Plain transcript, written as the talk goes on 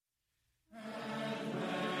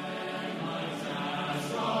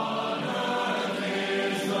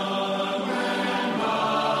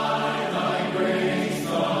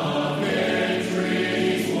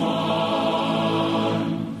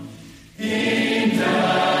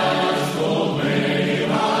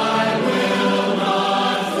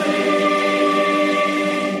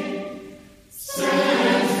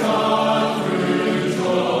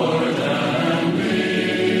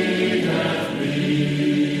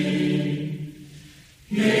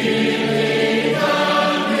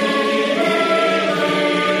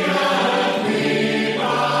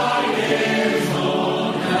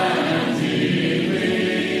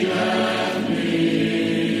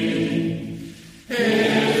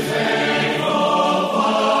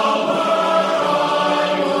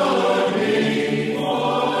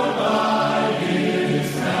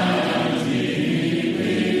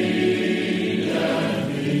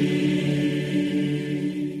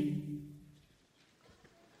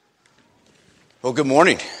Well, good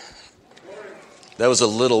morning. That was a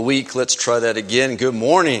little weak. Let's try that again. Good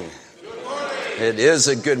morning. Good morning. It is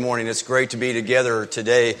a good morning. It's great to be together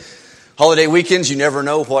today. Holiday weekends, you never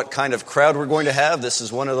know what kind of crowd we're going to have. This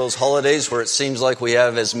is one of those holidays where it seems like we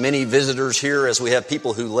have as many visitors here as we have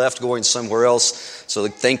people who left going somewhere else. So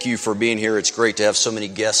thank you for being here. It's great to have so many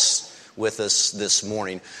guests with us this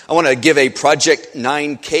morning. I want to give a Project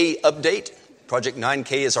 9K update. Project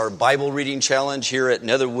 9K is our Bible reading challenge here at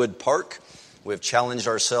Netherwood Park. We've challenged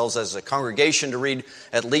ourselves as a congregation to read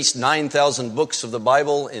at least 9,000 books of the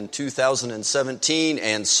Bible in 2017,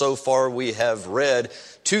 and so far we have read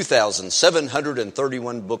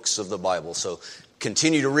 2,731 books of the Bible. So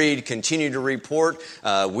continue to read, continue to report.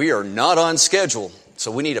 We are not on schedule,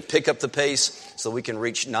 so we need to pick up the pace so we can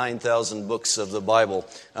reach 9,000 books of the Bible.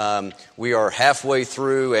 We are halfway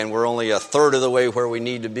through, and we're only a third of the way where we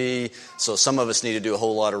need to be, so some of us need to do a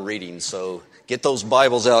whole lot of reading. So get those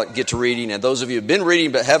Bibles out, get to reading. And those of you who have been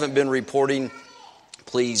reading but haven't been reporting,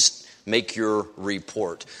 please make your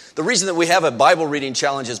report. The reason that we have a Bible reading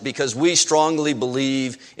challenge is because we strongly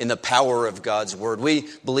believe in the power of God's Word. We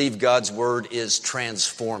believe God's Word is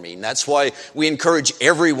transforming. That's why we encourage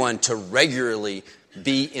everyone to regularly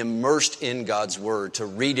be immersed in God's Word, to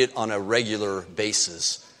read it on a regular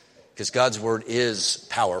basis, because God's Word is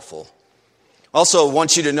powerful. Also, I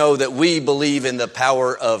want you to know that we believe in the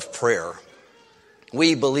power of prayer.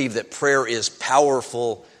 We believe that prayer is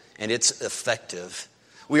powerful and it's effective.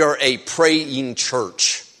 We are a praying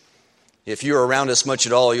church. If you're around us much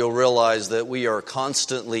at all, you'll realize that we are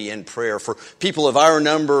constantly in prayer for people of our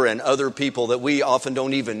number and other people that we often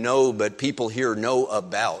don't even know, but people here know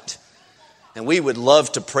about. And we would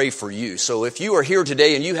love to pray for you. So if you are here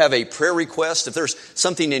today and you have a prayer request, if there's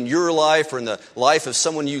something in your life or in the life of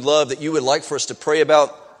someone you love that you would like for us to pray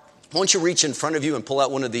about, why don't you reach in front of you and pull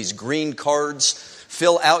out one of these green cards,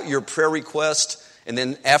 fill out your prayer request, and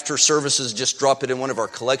then after services, just drop it in one of our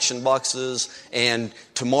collection boxes. And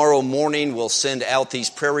tomorrow morning, we'll send out these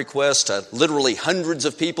prayer requests to literally hundreds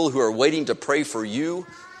of people who are waiting to pray for you.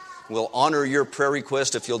 We'll honor your prayer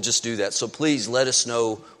request if you'll just do that. So please let us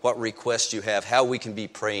know what requests you have, how we can be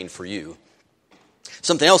praying for you.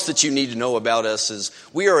 Something else that you need to know about us is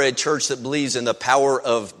we are a church that believes in the power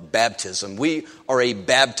of baptism. We are a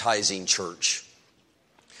baptizing church.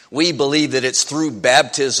 We believe that it's through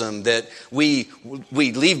baptism that we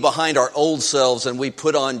leave behind our old selves and we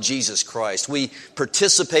put on Jesus Christ. We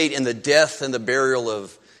participate in the death and the burial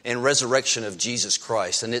and resurrection of Jesus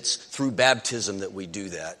Christ, and it's through baptism that we do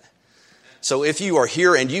that. So if you are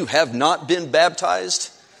here and you have not been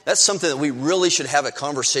baptized, that's something that we really should have a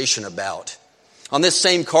conversation about. On this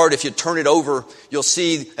same card, if you turn it over, you'll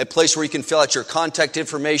see a place where you can fill out your contact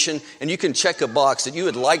information, and you can check a box that you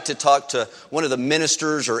would like to talk to one of the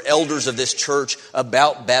ministers or elders of this church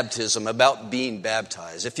about baptism, about being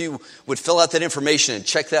baptized. If you would fill out that information and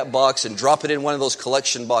check that box and drop it in one of those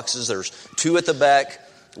collection boxes, there's two at the back,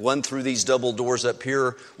 one through these double doors up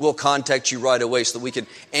here. We'll contact you right away so that we can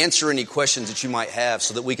answer any questions that you might have,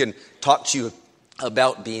 so that we can talk to you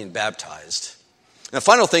about being baptized. And the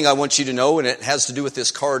final thing I want you to know, and it has to do with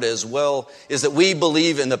this card as well, is that we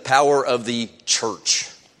believe in the power of the church.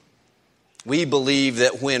 We believe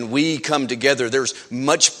that when we come together, there's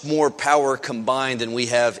much more power combined than we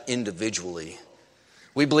have individually.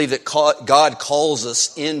 We believe that God calls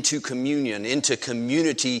us into communion, into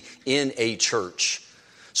community in a church.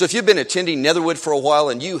 So if you've been attending Netherwood for a while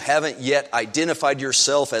and you haven't yet identified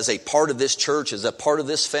yourself as a part of this church, as a part of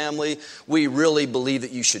this family, we really believe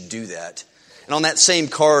that you should do that. And on that same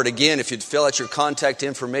card, again, if you'd fill out your contact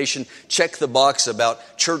information, check the box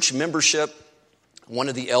about church membership. One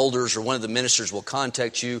of the elders or one of the ministers will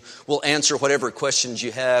contact you. We'll answer whatever questions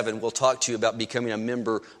you have, and we'll talk to you about becoming a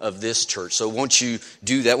member of this church. So won't you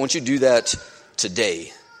do that? Won't you do that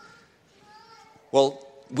today? Well,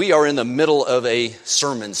 we are in the middle of a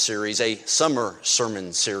sermon series, a summer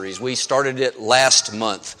sermon series. We started it last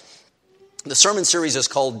month. The sermon series is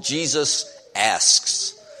called Jesus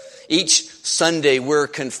Asks. Each Sunday, we're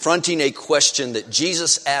confronting a question that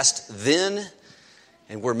Jesus asked then,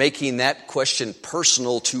 and we're making that question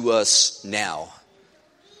personal to us now.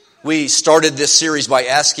 We started this series by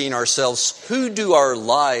asking ourselves, who do our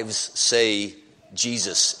lives say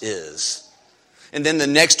Jesus is? And then the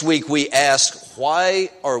next week we asked, why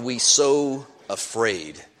are we so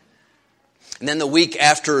afraid? And then the week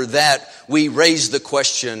after that, we raised the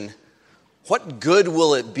question, what good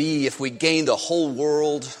will it be if we gain the whole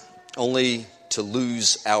world only to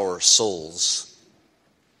lose our souls?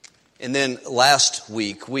 And then last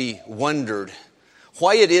week, we wondered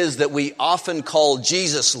why it is that we often call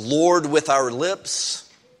Jesus Lord with our lips,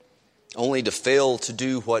 only to fail to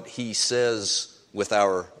do what he says with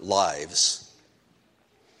our lives?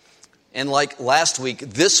 And like last week,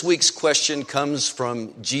 this week's question comes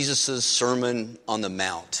from Jesus' Sermon on the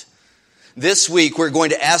Mount. This week, we're going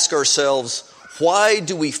to ask ourselves, why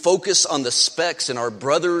do we focus on the specks in our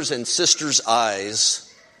brothers and sisters'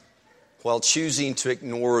 eyes while choosing to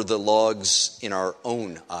ignore the logs in our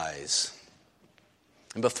own eyes?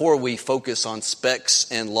 And before we focus on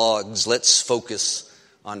specks and logs, let's focus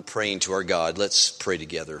on praying to our God. Let's pray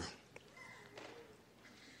together.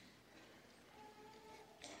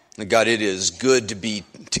 God, it is good to be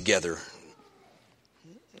together.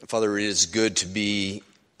 Father, it is good to be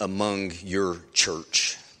among your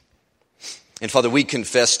church. And Father, we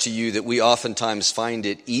confess to you that we oftentimes find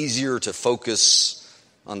it easier to focus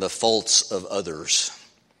on the faults of others.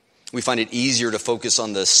 We find it easier to focus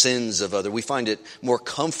on the sins of others. We find it more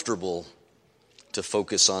comfortable to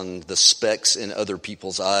focus on the specks in other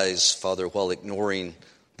people's eyes, Father, while ignoring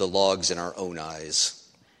the logs in our own eyes.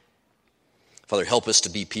 Father, help us to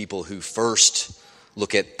be people who first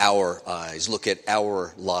look at our eyes, look at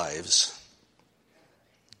our lives.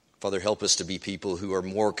 Father, help us to be people who are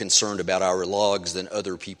more concerned about our logs than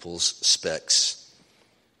other people's specks.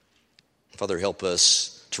 Father, help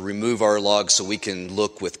us to remove our logs so we can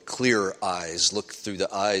look with clear eyes, look through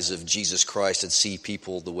the eyes of Jesus Christ and see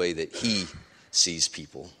people the way that he sees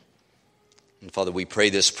people. And Father, we pray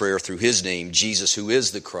this prayer through his name, Jesus, who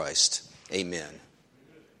is the Christ. Amen.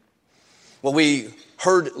 Well, we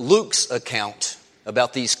heard Luke's account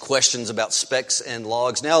about these questions about specks and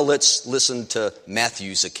logs. Now let's listen to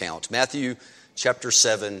Matthew's account. Matthew chapter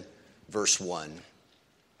 7, verse 1.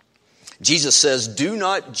 Jesus says, "Do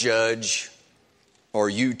not judge, or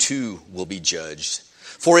you too will be judged.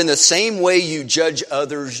 For in the same way you judge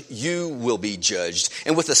others, you will be judged.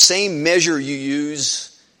 And with the same measure you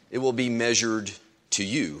use, it will be measured to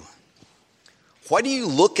you. Why do you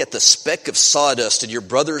look at the speck of sawdust in your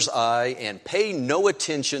brother's eye and pay no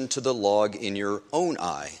attention to the log in your own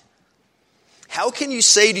eye? How can you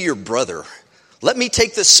say to your brother, 'Let me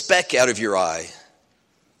take the speck out of your eye,'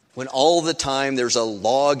 when all the time there's a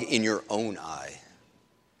log in your own eye?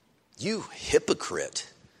 You hypocrite!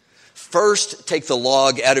 First take the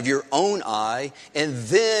log out of your own eye, and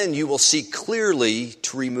then you will see clearly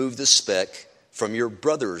to remove the speck from your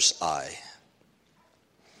brother's eye."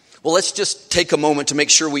 Well, let's just take a moment to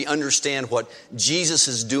make sure we understand what Jesus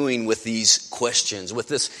is doing with these questions, with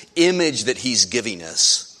this image that he's giving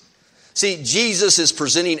us. See, Jesus is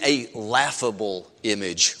presenting a laughable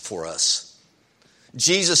image for us.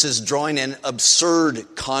 Jesus is drawing an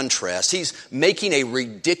absurd contrast. He's making a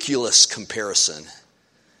ridiculous comparison.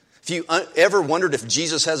 If you ever wondered if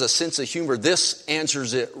Jesus has a sense of humor, this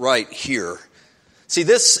answers it right here. See,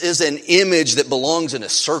 this is an image that belongs in a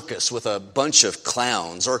circus with a bunch of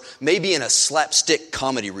clowns, or maybe in a slapstick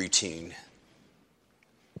comedy routine.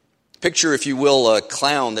 Picture, if you will, a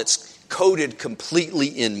clown that's coated completely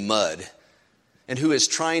in mud and who is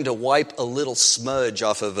trying to wipe a little smudge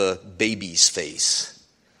off of a baby's face.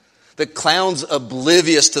 The clown's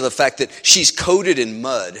oblivious to the fact that she's coated in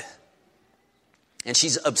mud, and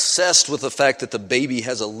she's obsessed with the fact that the baby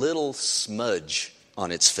has a little smudge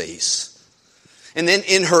on its face. And then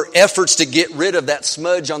in her efforts to get rid of that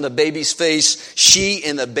smudge on the baby's face, she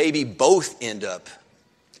and the baby both end up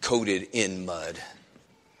coated in mud.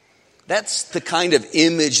 That's the kind of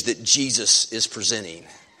image that Jesus is presenting.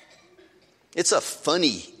 It's a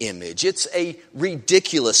funny image. It's a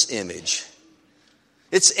ridiculous image.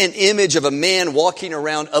 It's an image of a man walking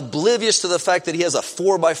around oblivious to the fact that he has a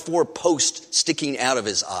 4x4 post sticking out of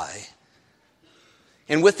his eye.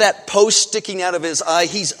 And with that post sticking out of his eye,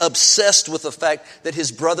 he's obsessed with the fact that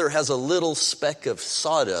his brother has a little speck of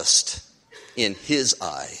sawdust in his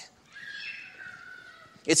eye.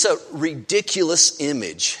 It's a ridiculous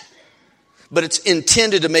image, but it's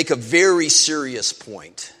intended to make a very serious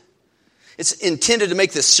point. It's intended to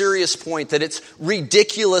make the serious point that it's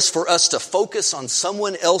ridiculous for us to focus on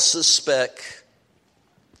someone else's speck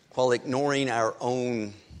while ignoring our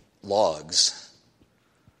own logs.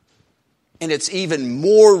 And it's even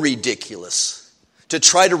more ridiculous to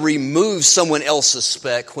try to remove someone else's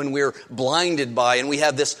speck when we're blinded by and we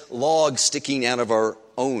have this log sticking out of our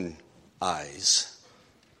own eyes.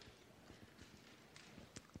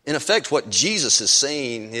 In effect, what Jesus is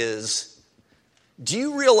saying is, do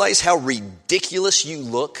you realize how ridiculous you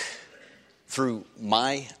look through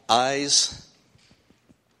my eyes?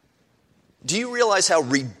 Do you realize how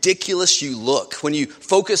ridiculous you look when you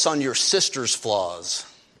focus on your sister's flaws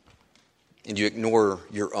and you ignore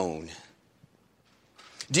your own?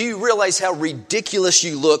 Do you realize how ridiculous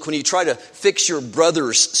you look when you try to fix your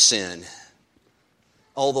brother's sin,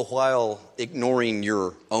 all the while ignoring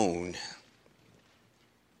your own?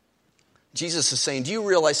 Jesus is saying, do you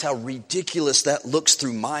realize how ridiculous that looks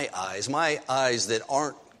through my eyes that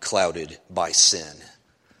aren't clouded by sin?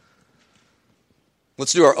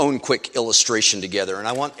 Let's do our own quick illustration together, and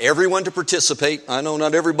I want everyone to participate. I know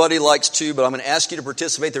not everybody likes to, but I'm going to ask you to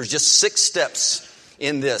participate. There's just 6 steps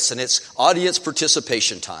in this, and it's audience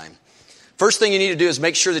participation time. First thing you need to do is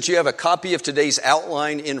make sure that you have a copy of today's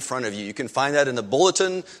outline in front of you. You can find that in the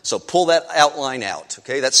bulletin, so pull that outline out.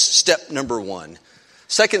 Okay, that's step number 1.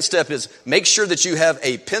 Second step is make sure that you have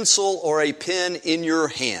a pencil or a pen in your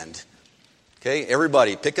hand. Okay,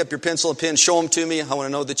 everybody, pick up your pencil and pen, show them to me. I want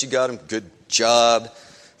to know that you got them. Good job.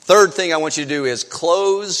 Third thing I want you to do is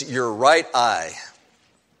close your right eye.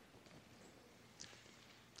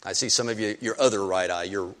 I see some of you, your other right eye,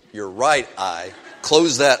 your right eye.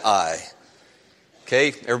 Close that eye.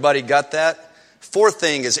 Okay, everybody got that? Fourth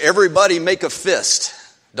thing is everybody make a fist.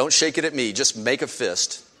 Don't shake it at me, just make a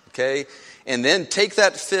fist. Okay? And then take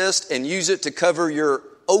that fist and use it to cover your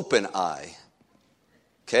open eye.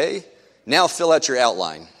 Okay? Now fill out your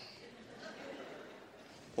outline.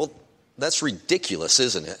 Well, that's ridiculous,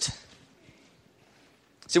 isn't it?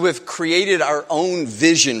 See, we've created our own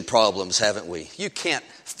vision problems, haven't we? You can't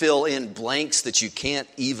fill in blanks that you can't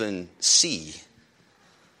even see.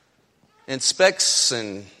 And specks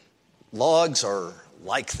and logs are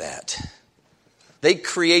like that. They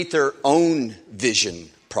create their own vision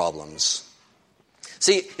problems.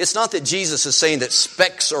 See, it's not that Jesus is saying that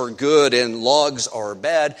specks are good and logs are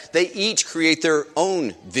bad. They each create their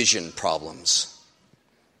own vision problems.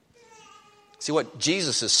 See, what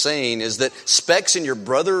Jesus is saying is that specks in your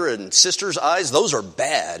brother and sister's eyes, those are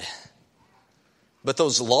bad. But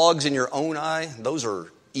those logs in your own eye, those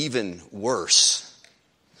are even worse.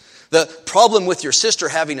 The problem with your sister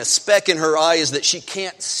having a speck in her eye is that she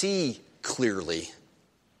can't see clearly.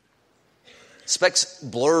 Specks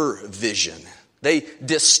blur vision. They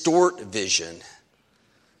distort vision.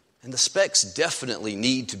 And the specks definitely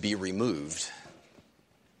need to be removed.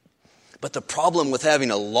 But the problem with having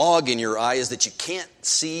a log in your eye is that you can't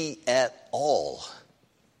see at all.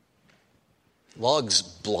 Logs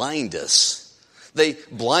blind us. They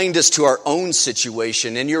blind us to our own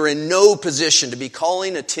situation, and you're in no position to be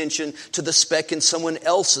calling attention to the speck in someone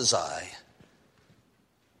else's eye.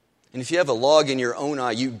 And if you have a log in your own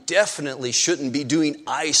eye, you definitely shouldn't be doing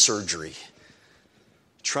eye surgery,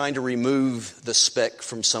 trying to remove the speck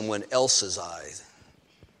from someone else's eye.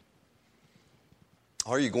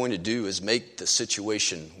 All you're going to do is make the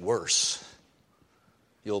situation worse.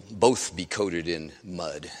 You'll both be coated in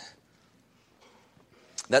mud.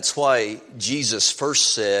 That's why Jesus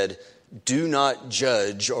first said, do not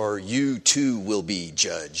judge or you too will be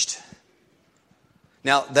judged.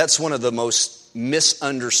 Now, that's one of the most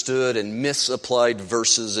misunderstood and misapplied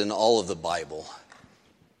verses in all of the Bible.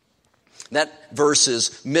 That verse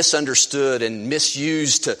is misunderstood and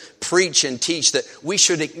misused to preach and teach that we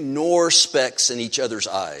should ignore specks in each other's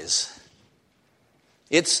eyes.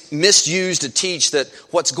 It's misused to teach that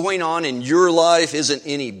what's going on in your life isn't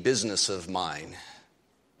any business of mine.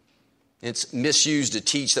 It's misused to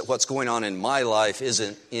teach that what's going on in my life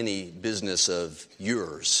isn't any business of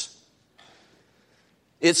yours.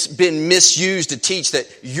 It's been misused to teach that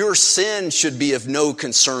your sin should be of no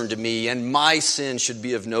concern to me and my sin should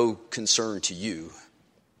be of no concern to you.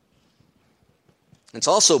 It's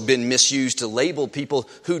also been misused to label people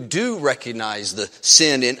who do recognize the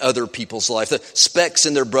sin in other people's life, the specks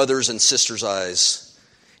in their brothers and sisters' eyes.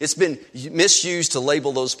 It's been misused to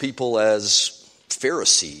label those people as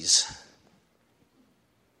Pharisees.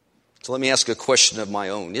 So let me ask a question of my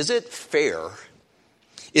own. Is it fair?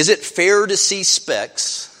 Is it fair to see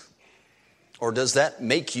specks, or does that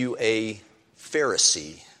make you a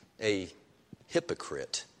Pharisee, a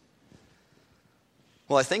hypocrite?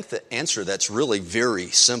 Well, I think the answer to that's really very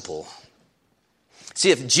simple. See,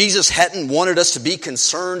 if Jesus hadn't wanted us to be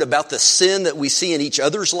concerned about the sin that we see in each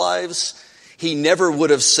other's lives, he never would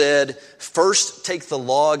have said, first take the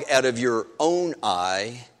log out of your own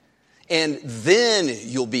eye, and then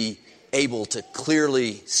you'll be able to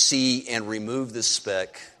clearly see and remove the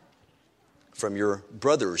speck from your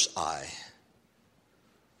brother's eye.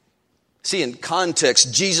 See, in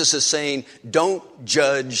context, Jesus is saying, don't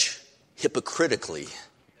judge hypocritically.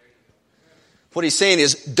 What he's saying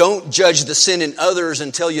is, don't judge the sin in others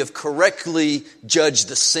until you have correctly judged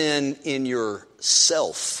the sin in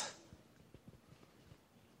yourself.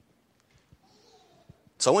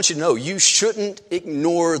 So I want you to know, you shouldn't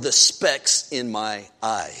ignore the specks in my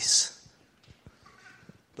eyes.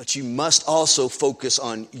 But you must also focus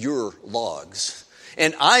on your logs.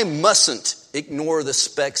 And I mustn't ignore the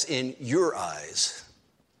specks in your eyes.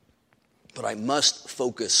 But I must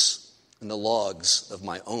focus on the logs of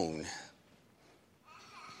my own.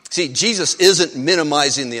 See, Jesus isn't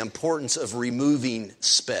minimizing the importance of removing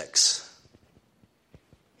specks.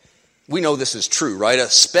 We know this is true, right? A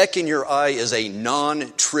speck in your eye is a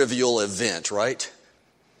non-trivial event, right?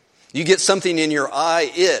 You get something in your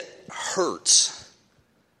eye, it hurts.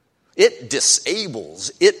 It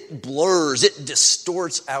disables, it blurs, it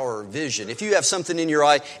distorts our vision. If you have something in your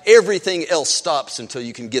eye, everything else stops until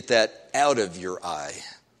you can get that out of your eye.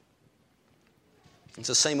 It's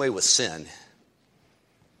the same way with sin.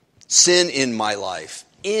 Sin in my life,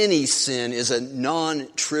 any sin is a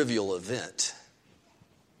non-trivial event.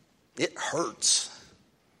 It hurts.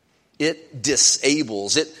 It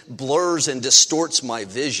disables. It blurs and distorts my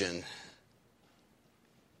vision.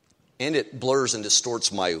 And it blurs and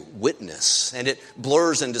distorts my witness. And it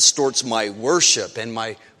blurs and distorts my worship and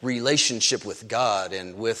my relationship with God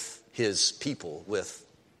and with His people, with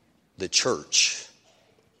the church.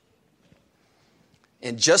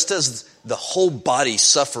 And just as the whole body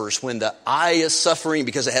suffers when the eye is suffering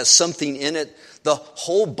because it has something in it, the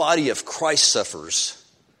whole body of Christ suffers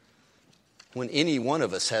when any one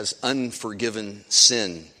of us has unforgiven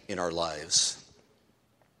sin in our lives.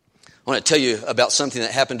 I want to tell you about something that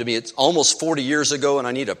happened to me. It's almost 40 years ago, and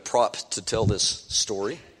I need a prop to tell this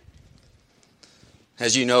story.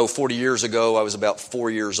 As you know, 40 years ago, I was about 4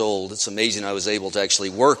 years old. It's amazing I was able to actually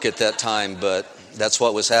work at that time, but that's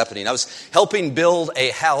what was happening. I was helping build a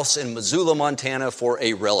house in Missoula, Montana for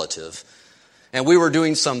a relative. And we were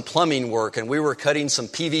doing some plumbing work, and we were cutting some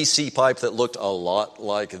PVC pipe that looked a lot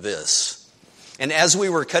like this. And as we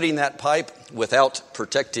were cutting that pipe without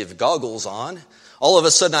protective goggles on, all of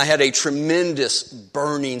a sudden I had a tremendous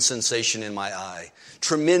burning sensation in my eye,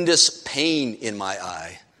 tremendous pain in my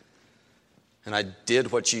eye. And I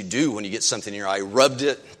did what you do when you get something in your eye. I rubbed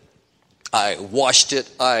it, I washed it,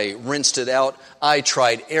 I rinsed it out. I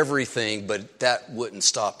tried everything, but that wouldn't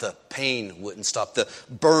stop. The pain wouldn't stop. The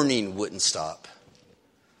burning wouldn't stop.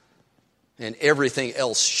 And everything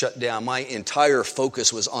else shut down. My entire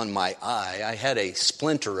focus was on my eye. I had a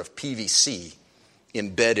splinter of PVC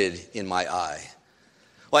embedded in my eye.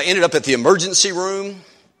 Well, I ended up at the emergency room.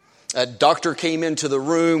 A doctor came into the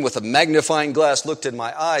room with a magnifying glass, looked in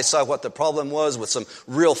my eye, saw what the problem was with some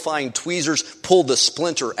real fine tweezers, pulled the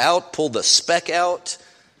splinter out, pulled the speck out,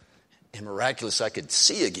 and miraculously I could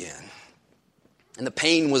see again. And the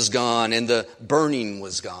pain was gone, and the burning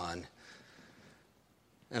was gone.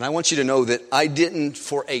 And I want you to know that I didn't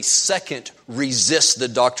for a second resist the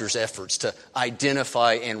doctor's efforts to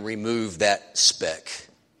identify and remove that speck.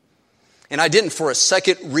 And I didn't for a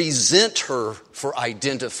second resent her for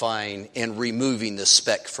identifying and removing the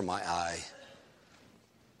speck from my eye.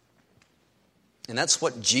 And that's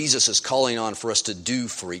what Jesus is calling on for us to do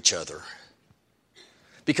for each other.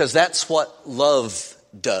 Because that's what love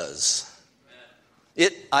does.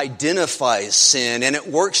 It identifies sin and it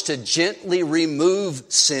works to gently remove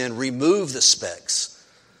sin, remove the specks.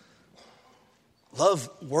 Love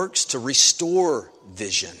works to restore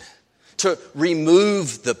vision, to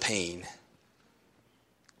remove the pain.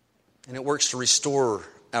 And it works to restore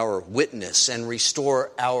our witness and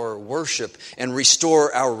restore our worship and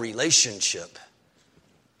restore our relationship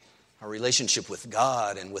with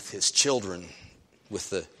God and with His children, with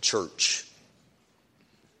the church.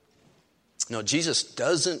 No, Jesus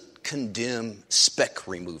doesn't condemn speck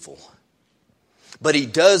removal, but He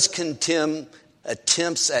does condemn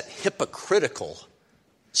attempts at hypocritical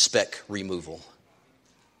speck removal.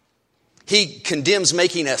 He condemns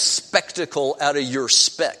making a spectacle out of your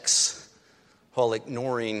specks while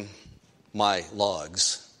ignoring my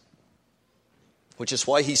logs. Which is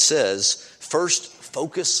why He says, first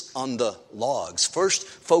focus on the logs. First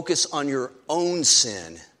focus on your own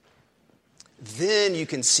sin. Then you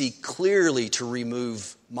can see clearly to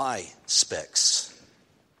remove my specks.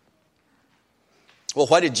 Well,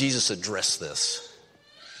 why did Jesus address this?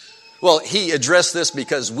 Well, He addressed this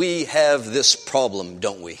because we have this problem,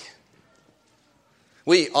 don't we?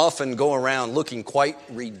 We often go around looking quite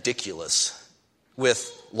ridiculous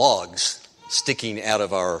with logs sticking out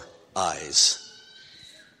of our eyes.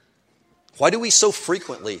 Why do we so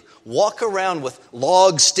frequently walk around with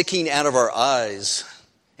logs sticking out of our eyes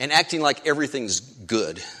and acting like everything's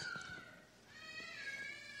good?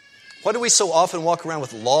 Why do we so often walk around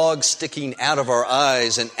with logs sticking out of our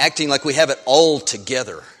eyes and acting like we have it all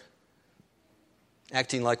together?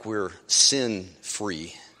 Acting like we're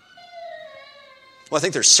sin-free? Well, I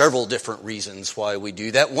think there's several different reasons why we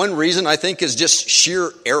do that. One reason, I think, is just sheer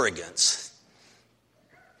arrogance.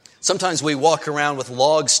 Sometimes we walk around with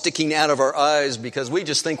logs sticking out of our eyes because we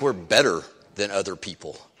just think we're better than other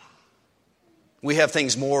people. We have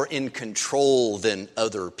things more in control than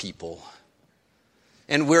other people.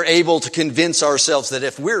 And we're able to convince ourselves that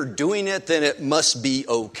if we're doing it, then it must be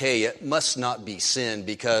okay. It must not be sin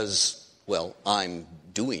because, well, I'm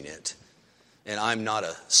doing it. And I'm not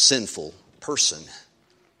a sinful person.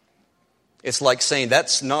 It's like saying,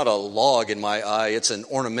 that's not a log in my eye. It's an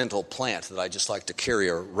ornamental plant that I just like to carry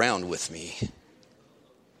around with me.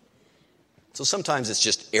 So sometimes it's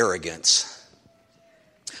just arrogance.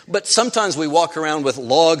 But sometimes we walk around with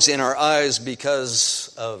logs in our eyes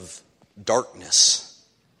because of darkness.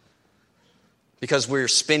 Because we're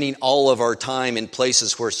spending all of our time in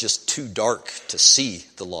places where it's just too dark to see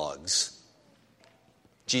the logs.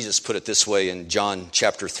 Jesus put it this way in John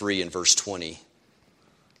chapter 3 and verse 20.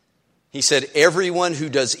 He said, everyone who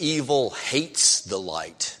does evil hates the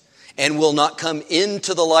light and will not come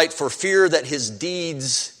into the light for fear that his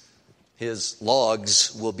deeds, his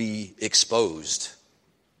logs, will be exposed.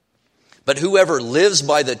 But whoever lives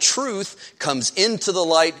by the truth comes into the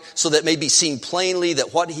light so that it may be seen plainly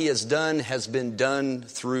that what he has been done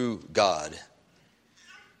through God.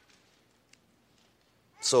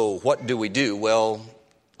 So what do we do? Well,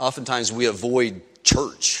 oftentimes we avoid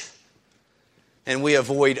church. And we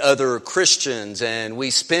avoid other Christians. And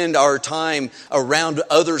we spend our time around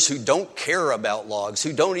others who don't care about logs,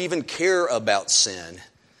 who don't even care about sin.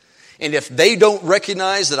 And if they don't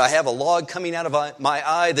recognize that I have a log coming out of my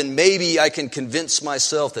eye, then maybe I can convince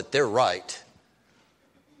myself that they're right.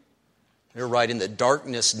 They're right. In the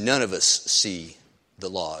darkness, none of us see the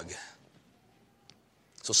log.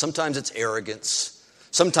 So sometimes it's arrogance.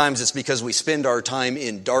 Sometimes it's because we spend our time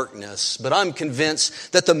in darkness. But I'm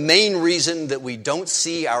convinced that the main reason that we don't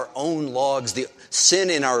see our own logs, the sin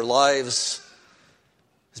in our lives,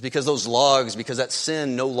 is because those logs, because that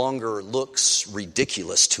sin no longer looks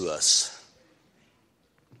ridiculous to us.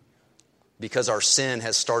 Because our sin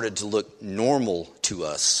has started to look normal to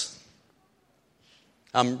us.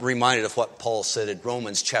 I'm reminded of what Paul said in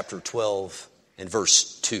Romans chapter 12 and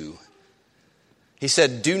verse 2. He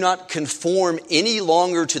said, do not conform any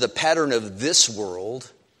longer to the pattern of this world,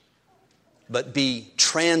 but be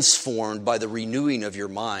transformed by the renewing of your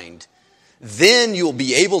mind. Then you'll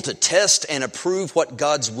be able to test and approve what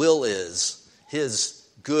God's will is, His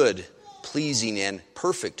good, pleasing, and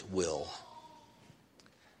perfect will.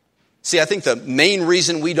 See, I think the main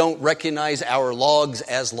reason we don't recognize our logs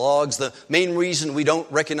as logs, the main reason we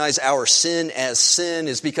don't recognize our sin as sin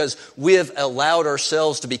is because we have allowed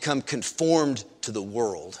ourselves to become conformed to the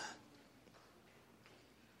world.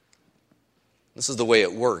 This is the way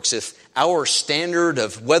it works. If our standard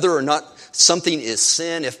of whether or not something is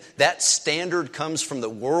sin, if that standard comes from the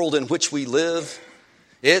world in which we live,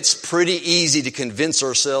 it's pretty easy to convince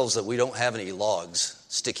ourselves that we don't have any logs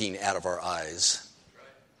sticking out of our eyes.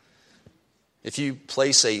 If you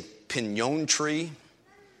place a pinon tree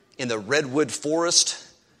in the redwood forest,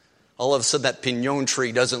 all of a sudden that pinon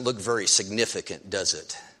tree doesn't look very significant, does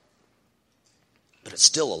it? But it's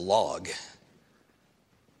still a log.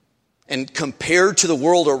 And compared to the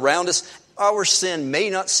world around us, our sin may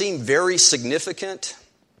not seem very significant,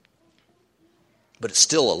 but it's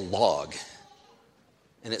still a log.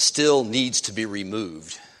 And it still needs to be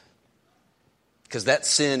removed. Because that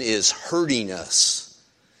sin is hurting us.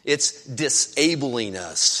 It's disabling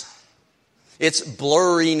us. It's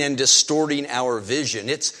blurring and distorting our vision.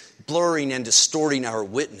 It's blurring and distorting our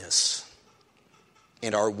witness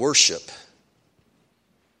and our worship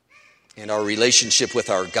and our relationship with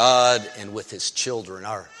our God and with His children,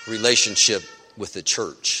 our relationship with the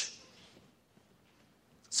church.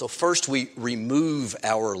 So first we remove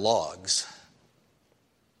our logs.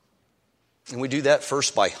 And we do that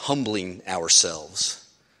first by humbling ourselves.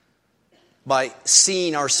 By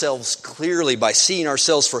seeing ourselves clearly, by seeing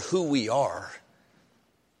ourselves for who we are.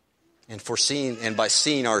 And by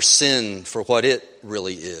seeing our sin for what it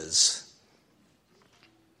really is.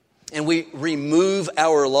 And we remove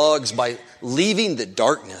our logs by leaving the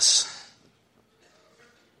darkness.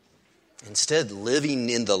 Instead, living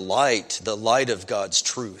in the light of God's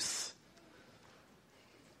truth.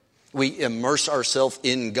 We immerse ourselves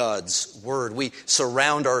in God's word. We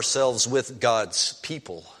surround ourselves with God's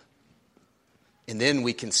people. And then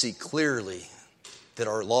we can see clearly that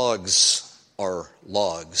our logs are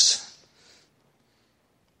logs.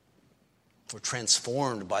 We're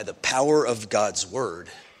transformed by the power of God's word.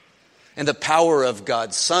 And the power of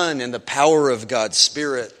God's Son, and the power of God's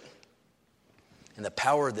Spirit, and the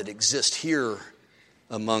power that exists here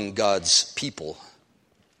among God's people.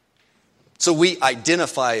 So we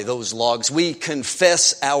identify those logs. We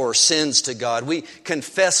confess our sins to God. We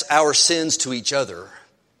confess our sins to each other.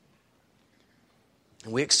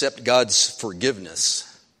 And we accept God's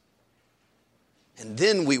forgiveness. And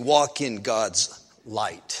then we walk in God's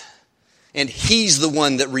light. And He's the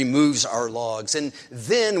one that removes our logs. And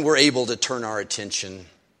then we're able to turn our attention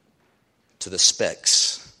to the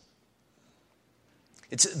specks.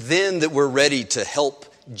 It's then that we're ready to help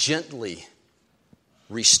gently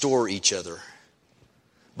restore each other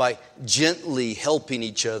by gently helping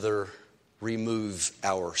each other remove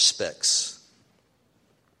our specks.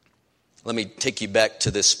 Let me take you back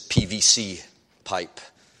to this PVC pipe.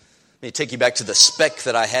 Let me take you back to the speck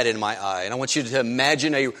that I had in my eye. And I want you to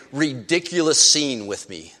imagine a ridiculous scene with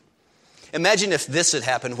me. Imagine if this had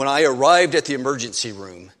happened when I arrived at the emergency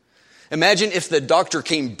room. Imagine if the doctor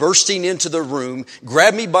came bursting into the room,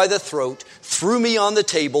 grabbed me by the throat, threw me on the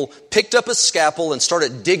table, picked up a scalpel, and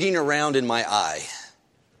started digging around in my eye.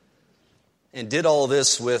 And did all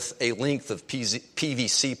this with a length of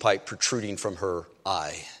PVC pipe protruding from her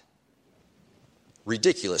eye.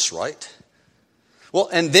 Ridiculous, right? Well,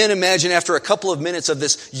 and then imagine after a couple of minutes of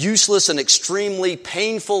this useless and extremely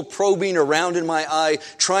painful probing around in my eye,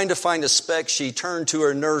 trying to find a speck, she turned to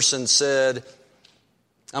her nurse and said,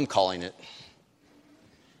 I'm calling it.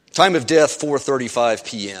 Time of death, 4:35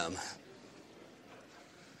 p.m.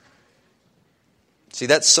 See,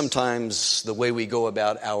 that's sometimes the way we go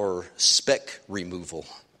about our speck removal.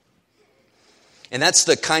 And that's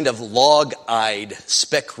the kind of log-eyed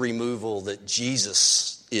speck removal that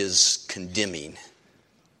Jesus is condemning.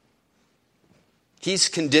 He's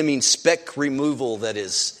condemning speck removal that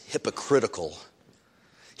is hypocritical.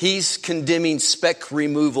 He's condemning speck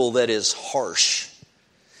removal that is harsh.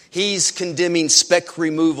 He's condemning speck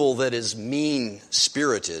removal that is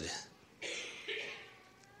mean-spirited.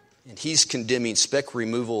 And He's condemning speck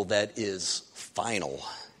removal that is final.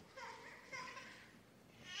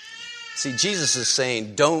 See, Jesus is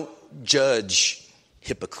saying, don't judge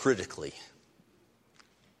hypocritically.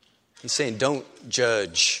 He's saying, don't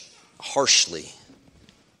judge harshly.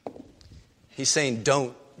 He's saying,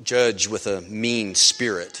 don't judge with a mean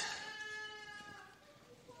spirit.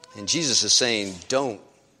 And Jesus is saying, don't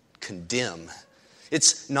condemn.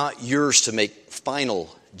 It's not yours to make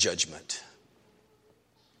final judgment.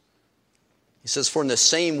 He says, for in the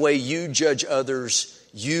same way you judge others,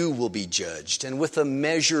 you will be judged. And with the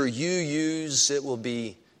measure you use, it will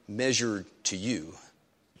be measured to you.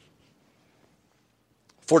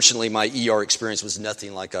 Fortunately, my ER experience was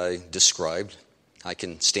nothing like I described. I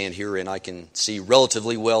can stand here and I can see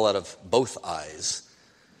relatively well out of both eyes.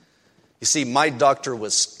 You see, my doctor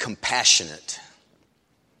was compassionate.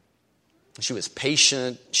 She was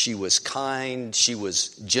patient, she was kind, she was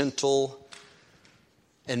gentle.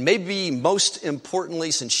 And maybe most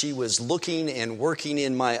importantly, since she was looking and working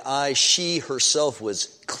in my eye, she herself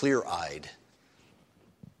was clear-eyed.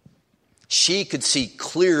 She could see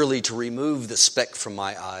clearly to remove the speck from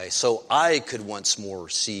my eye so I could once more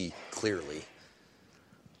see clearly.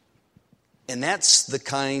 And that's the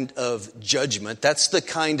kind of judgment, that's the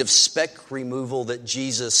kind of speck removal that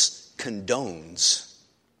Jesus condones.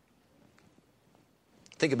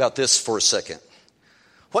 Think about this for a second.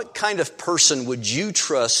 What kind of person would you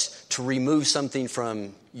trust to remove something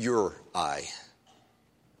from your eye?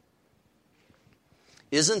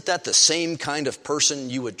 Isn't that the same kind of person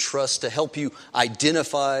you would trust to help you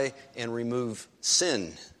identify and remove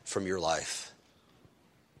sin from your life?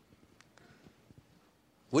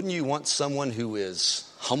 Wouldn't you want someone who is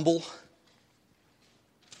humble?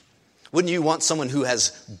 Wouldn't you want someone who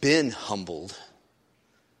has been humbled?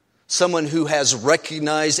 Someone who has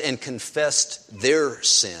recognized and confessed their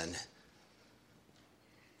sin.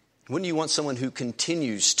 Wouldn't you want someone who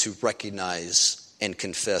continues to recognize and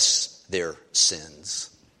confess their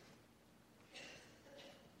sins?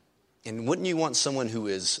 And wouldn't you want someone who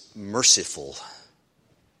is merciful?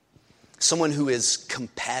 Someone who is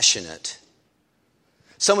compassionate?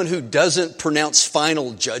 Someone who doesn't pronounce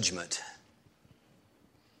final judgment,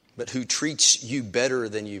 but who treats you better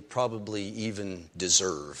than you probably even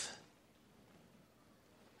deserve?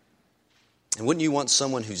 And wouldn't you want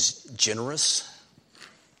someone who's generous?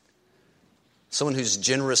 Someone who's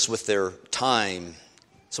generous with their time.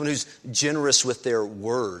 Someone who's generous with their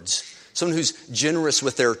words. Someone who's generous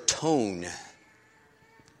with their tone.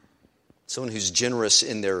 Someone who's generous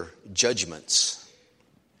in their judgments.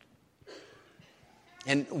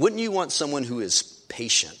 And wouldn't you want someone who is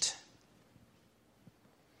patient?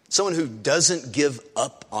 Someone who doesn't give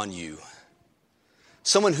up on you.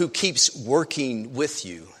 Someone who keeps working with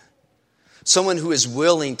you. Someone who is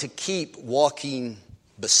willing to keep walking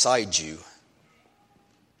beside you.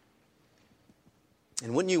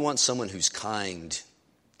 And wouldn't you want someone who's kind,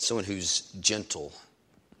 someone who's gentle?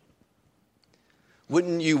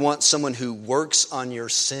 Wouldn't you want someone who works on your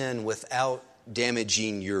sin without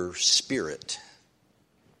damaging your spirit?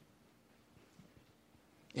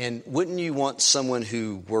 And wouldn't you want someone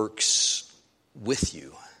who works with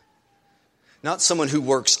you? Not someone who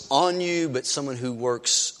works on you, but someone who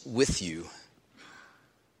works with you.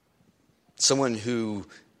 Someone who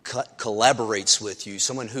collaborates with you.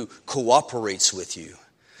 Someone who cooperates with you.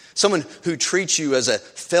 Someone who treats you as a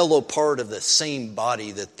fellow part of the same body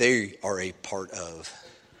that they are a part of.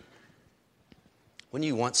 Wouldn't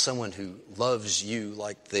you want someone who loves you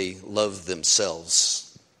like they love themselves?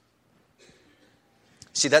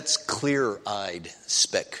 See, that's clear-eyed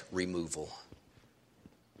speck removal.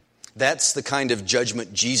 That's the kind of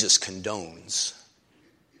judgment Jesus condones.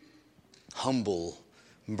 Humble,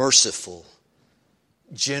 merciful,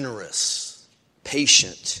 generous,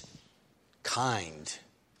 patient, kind,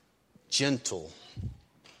 gentle,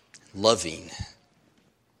 loving.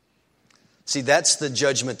 See, that's the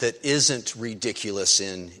judgment that isn't ridiculous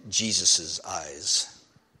in Jesus' eyes.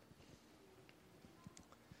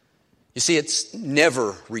 You see, it's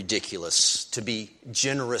never ridiculous to be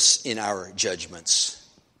generous in our judgments,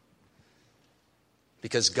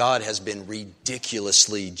 because God has been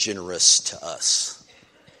ridiculously generous to us.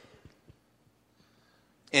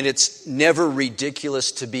 And it's never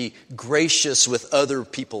ridiculous to be gracious with other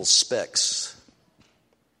people's specks,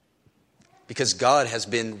 because God has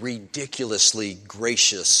been ridiculously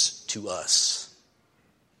gracious to us.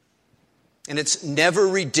 And it's never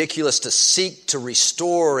ridiculous to seek to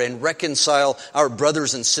restore and reconcile our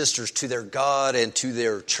brothers and sisters to their God and to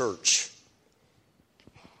their church,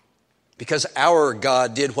 because our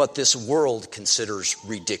God did what this world considers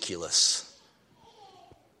ridiculous.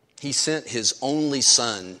 He sent His only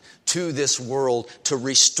Son to this world to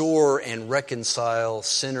restore and reconcile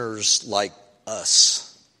sinners like us.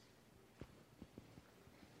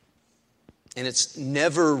 And it's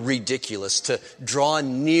never ridiculous to draw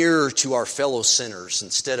near to our fellow sinners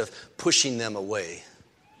instead of pushing them away.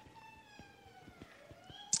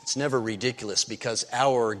 It's never ridiculous because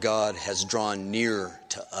our God has drawn near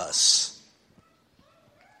to us.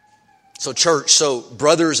 So church, so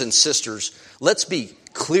brothers and sisters, let's be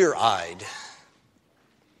clear-eyed.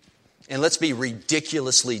 And let's be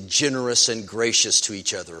ridiculously generous and gracious to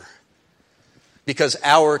each other, because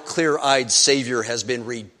our clear-eyed Savior has been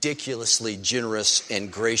ridiculously generous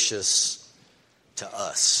and gracious to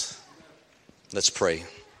us. Let's pray.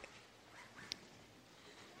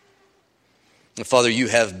 Father, you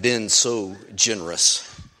have been so generous.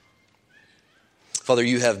 Father,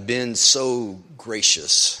 you have been so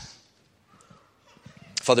gracious.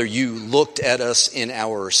 Father, you looked at us in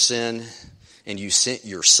our sin and you sent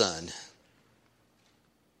your Son.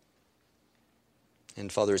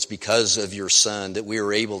 And Father, it's because of your Son that we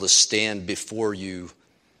are able to stand before you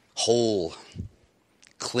whole,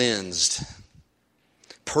 cleansed,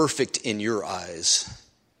 perfect in your eyes,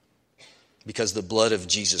 because the blood of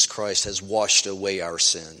Jesus Christ has washed away our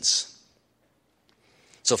sins.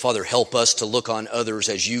 So Father, help us to look on others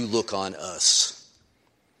as you look on us.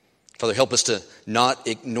 Father, help us to not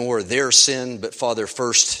ignore their sin, but Father,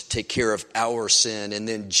 first take care of our sin and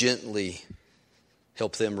then gently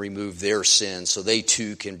help them remove their sin so they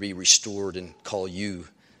too can be restored and call you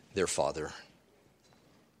their Father.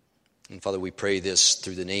 And Father, we pray this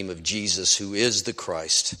through the name of Jesus, who is the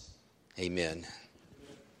Christ. Amen.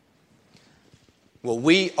 Well,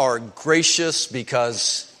 we are gracious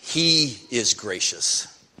because He is gracious.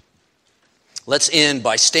 Let's end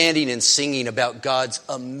by standing and singing about God's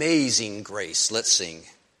amazing grace. Let's sing.